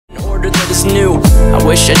what is new. I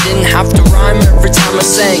wish I didn't have to rhyme every time I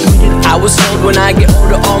sang. I was told when I get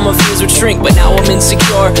older all my fears would shrink, but now I'm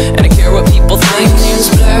insecure and I care what people think. My name's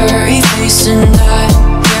Blurry Face and I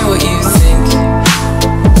care what you think.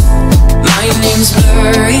 My name's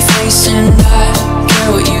Blurry Face and I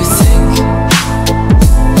care what you think.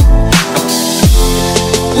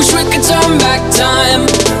 Wish we could turn back time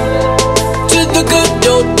to the good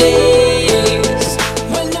old days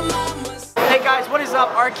when the mom was... Hey guys, what is up?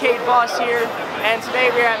 ArcadeBoss here, and today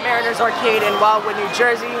we're at Mariners Arcade in Wildwood, New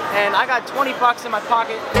Jersey, and I got 20 bucks in my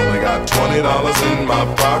pocket. Only got $20 in my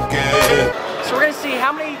pocket. So we're gonna see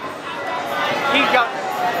how many he got.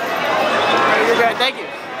 You're good, thank you.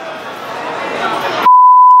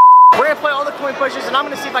 We're gonna play all the coin pushers, and I'm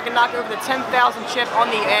gonna see if I can knock over the 10,000 chip on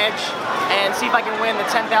the edge, and see if I can win the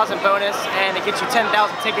 10,000 bonus, and it gets you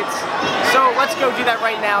 10,000 tickets. So let's go do that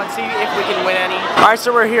right now and see if we can win any. All right,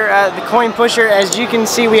 so we're here at the coin pusher. As you can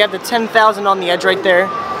see, we have the 10,000 on the edge right there.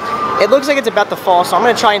 It looks like it's about to fall, so I'm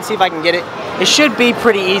gonna try and see if I can get it. It should be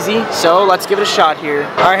pretty easy, so let's give it a shot here.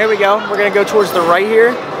 All right, here we go. We're gonna go towards the right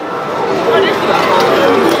here.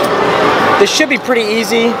 This should be pretty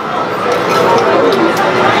easy.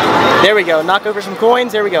 There we go, knock over some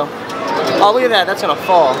coins, there we go. Oh, look at that, that's gonna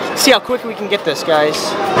fall. See how quick we can get this, guys.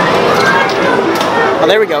 Oh,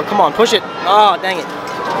 there we go, come on, push it. Oh, dang it.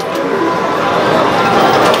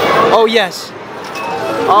 Oh, yes.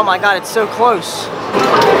 Oh my God, it's so close.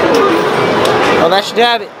 Oh, that should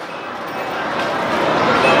have it.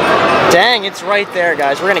 Dang, it's right there,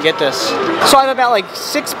 guys. We're gonna get this. So I have about like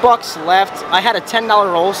 $6 left. I had a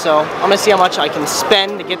 $10 roll, so I'm gonna see how much I can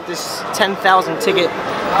spend to get this 10,000 ticket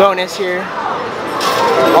bonus here.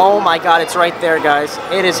 Oh my God, it's right there, guys.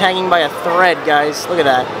 It is hanging by a thread, guys. Look at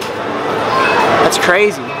that. That's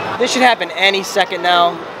crazy. This should happen any second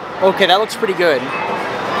now. Okay, that looks pretty good.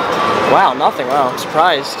 Wow, nothing. Wow, I'm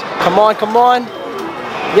surprised. Come on, come on.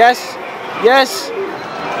 Yes, yes.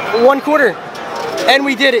 1/4. And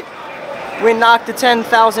we did it. We knocked the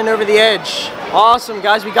 10,000 over the edge. Awesome,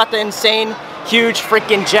 guys. We got the insane, huge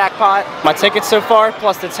freaking jackpot. My tickets so far,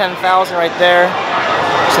 plus the 10,000 right there.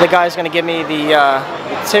 So the guy's gonna give me the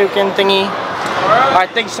token thingy. All right,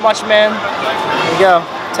 thank you so much, man. There you go,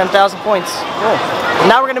 10,000 points. Cool.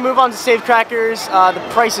 Now we're gonna move on to Save Crackers. The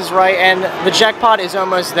price is right, and the jackpot is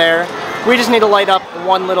almost there. We just need to light up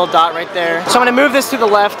one little dot right there. So I'm gonna move this to the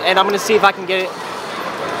left, and I'm gonna see if I can get it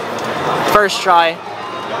first try.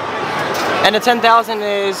 And the 10,000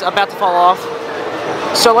 is about to fall off.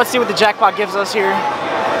 So let's see what the jackpot gives us here.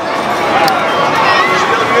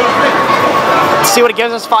 Let's see what it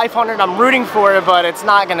gives us, 500. I'm rooting for it, but it's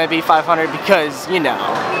not gonna be 500 because, you know.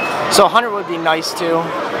 So 100 would be nice too.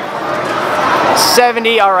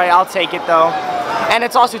 70, all right, I'll take it though. And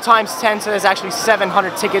it's also times 10, so there's actually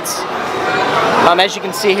 700 tickets. As you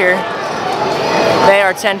can see here, they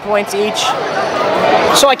are 10 points each.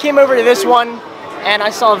 So I came over to this one, and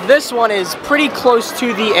I saw this one is pretty close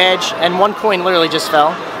to the edge, and one coin literally just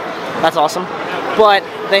fell. That's awesome. But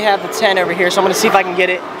they have the 10 over here, so I'm gonna see if I can get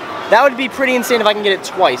it. That would be pretty insane if I can get it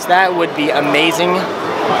twice. That would be amazing.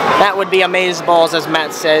 That would be amazeballs, as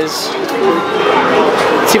Matt says.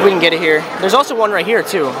 Let's see if we can get it here. There's also one right here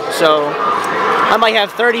too, so I might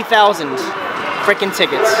have 30,000 freaking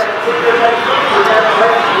tickets.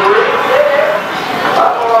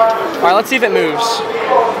 All right, let's see if it moves.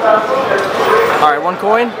 All right, one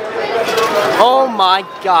coin. Oh my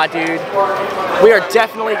God, dude. We are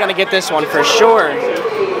definitely gonna get this one for sure.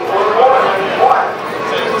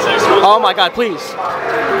 Oh my God, please.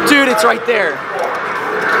 Dude, it's right there.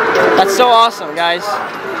 That's so awesome, guys.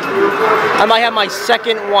 I might have my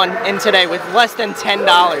second one in today with less than $10.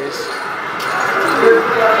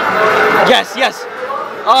 Yes, yes.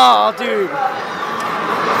 Oh, dude.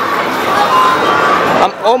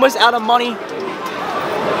 I'm almost out of money.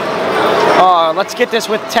 Oh, let's get this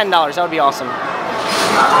with $10. That would be awesome.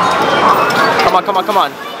 Come on, come on, come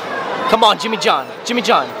on. Come on, Jimmy John. Jimmy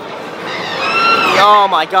John. Oh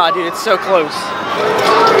my God, dude, it's so close.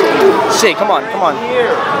 See, come on, come on.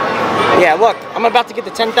 Yeah, look, I'm about to get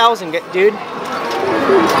the 10,000, dude.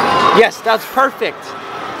 Yes, that's perfect.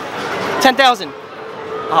 10,000.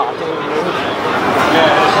 Oh,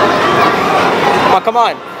 come on, come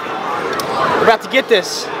on. We're about to get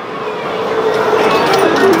this.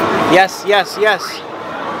 Yes, yes, yes.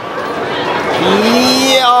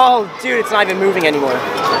 Yeah, oh, dude, it's not even moving anymore.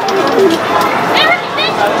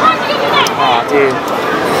 Oh, dude.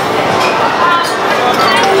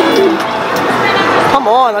 Come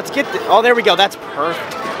on, let's get this. Oh, there we go. That's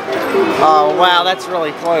perfect. Oh, wow, that's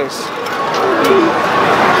really close.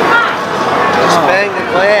 Just bang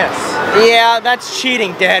the glass. Yeah, that's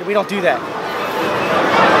cheating, Dad. We don't do that.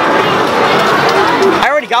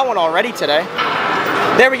 got one already today.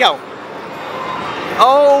 There we go.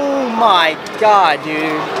 Oh my god, dude.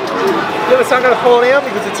 Yeah, it's not gonna fall down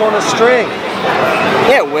because it's on a string.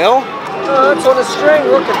 Yeah, it will. It's on a string,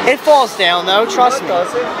 look at it. It falls down though, trust me.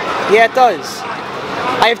 Does it? Yeah, it does.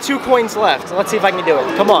 I have 2 coins left. Let's see if I can do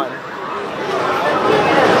it. Come on.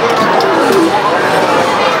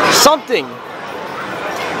 Something.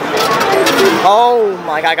 Oh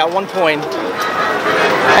my god, I got 1 coin.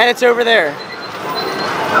 And it's over there.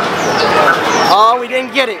 Oh, we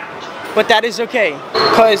didn't get it. But that is okay.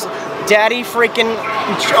 Because Daddy freaking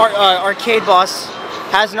ArcadeBoss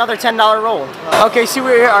has another $10 roll. Okay, so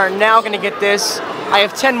we are now gonna get this. I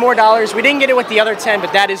have $10 more. We didn't get it with the other 10,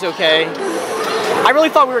 but that is okay. I really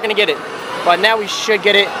thought we were gonna get it, but now we should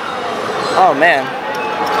get it. Oh man.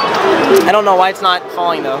 I don't know why it's not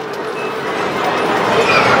falling though.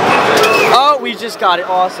 Oh, we just got it,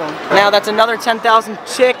 awesome. Now that's another 10,000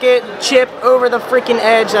 chip over the freaking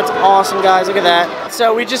edge. That's awesome, guys, look at that.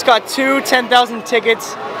 So we just got 2 10,000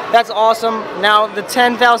 tickets. That's awesome. Now the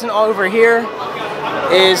 10,000 over here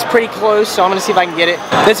is pretty close, so I'm gonna see if I can get it.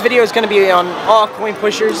 This video is gonna be on all coin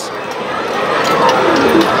pushers.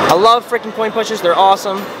 I love freaking coin pushers, they're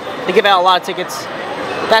awesome. They give out a lot of tickets.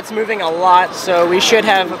 That's moving a lot, so we should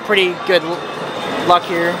have a pretty good luck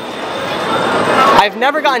here. I've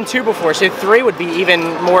never gotten 2 before, so 3 would be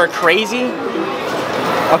even more crazy.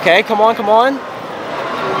 Okay, come on, come on.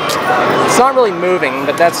 It's not really moving,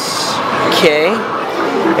 but that's okay.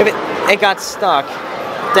 If it got stuck.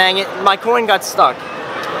 Dang it, my coin got stuck.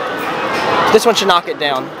 This one should knock it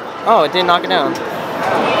down. Oh, it didn't knock it down.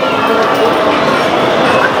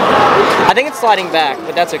 I think it's sliding back,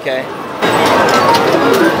 but that's okay.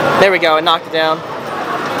 There we go, it knocked it down.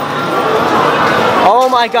 Oh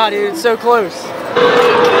my god, dude, it's so close.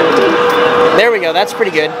 There we go, that's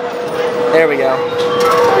pretty good. There we go.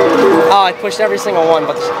 Oh, I pushed every single one,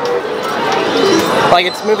 but like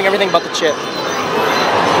it's moving everything but the chip.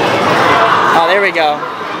 Oh, there we go.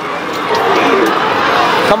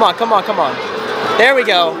 Come on, come on, come on. There we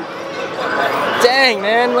go. Dang,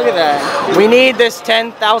 man, look at that. We need this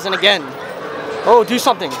 10,000 again. Oh, do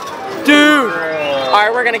something. Dude!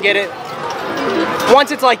 Alright, we're gonna get it. Once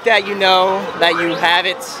it's like that, you know that you have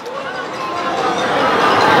it.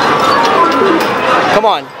 Come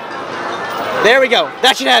on. There we go.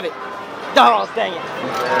 That should have it. Oh, dang it.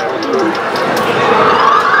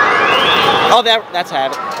 Oh, that's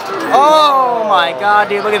have it. Oh my god,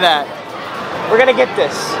 dude, look at that. We're gonna get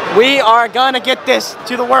this. We are gonna get this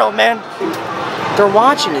to the world, man. They're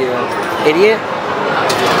watching you, idiot.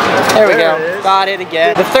 There we go. Got it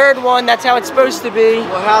again. The third one, that's how it's supposed to be.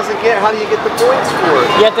 Well, how do you get the points for it?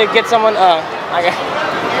 You have to get someone,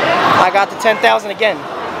 I got the 10,000 again.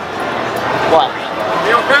 What?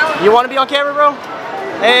 You on camera? You want to be on camera, bro?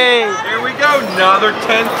 Hey. Here we go, another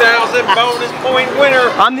 10,000 bonus point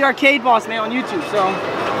winner. I'm the ArcadeBoss, man, on YouTube, so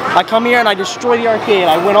I come here and I destroy the arcade.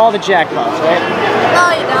 I win all the jackpots, right?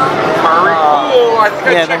 No, you don't. Very cool. I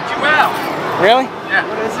think I checked you out. Really? Yeah.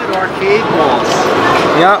 What is it, ArcadeBoss?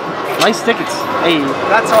 Yeah. Nice tickets. Hey.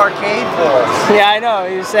 That's ArcadeBoss. Yeah, I know.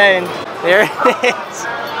 He was saying. There it is.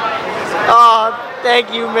 Oh,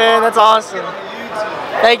 thank you, man. That's awesome.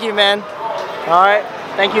 Thank you, man. All right.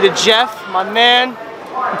 Thank you to Jeff, my man.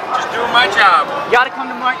 Just doing my job. You gotta come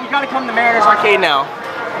to Mariners Arcade now.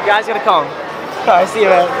 You guys gotta come. All right, see you,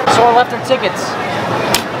 man. Someone left their tickets.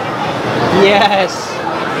 Yes.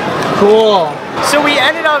 Cool. So we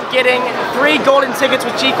ended up getting 3 golden tickets,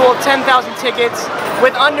 which equal 10,000 tickets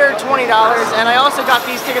with under $20, and I also got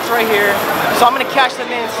these tickets right here. So I'm gonna cash them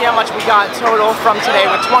in and see how much we got total from today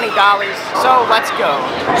with $20. So let's go.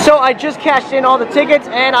 So I just cashed in all the tickets,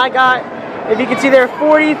 and I got, if you can see there,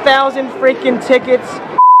 40,000 freaking tickets.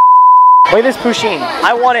 Look at this Pusheen.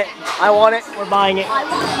 I want it. I want it. We're buying it.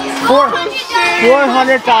 $400.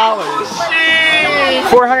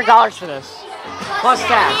 $400 for this. Plus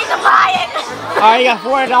tax. You need to buy it. Alright, you got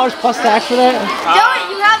 $400 plus tax for that? Do it.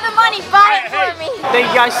 You have the money. Buy it for me. Thank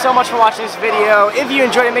you guys so much for watching this video. If you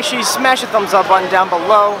enjoyed it, make sure you smash the thumbs up button down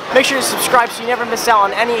below. Make sure to subscribe so you never miss out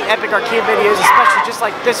on any epic arcade videos, especially just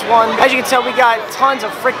like this one. As you can tell, we got tons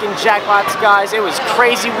of freaking jackpots, guys. It was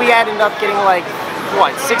crazy. We ended up getting like,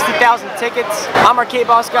 what, 60,000 tickets? I'm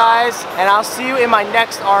ArcadeBoss, guys, and I'll see you in my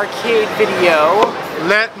next arcade video.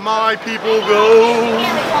 Let my people go.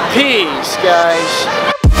 Peace, guys.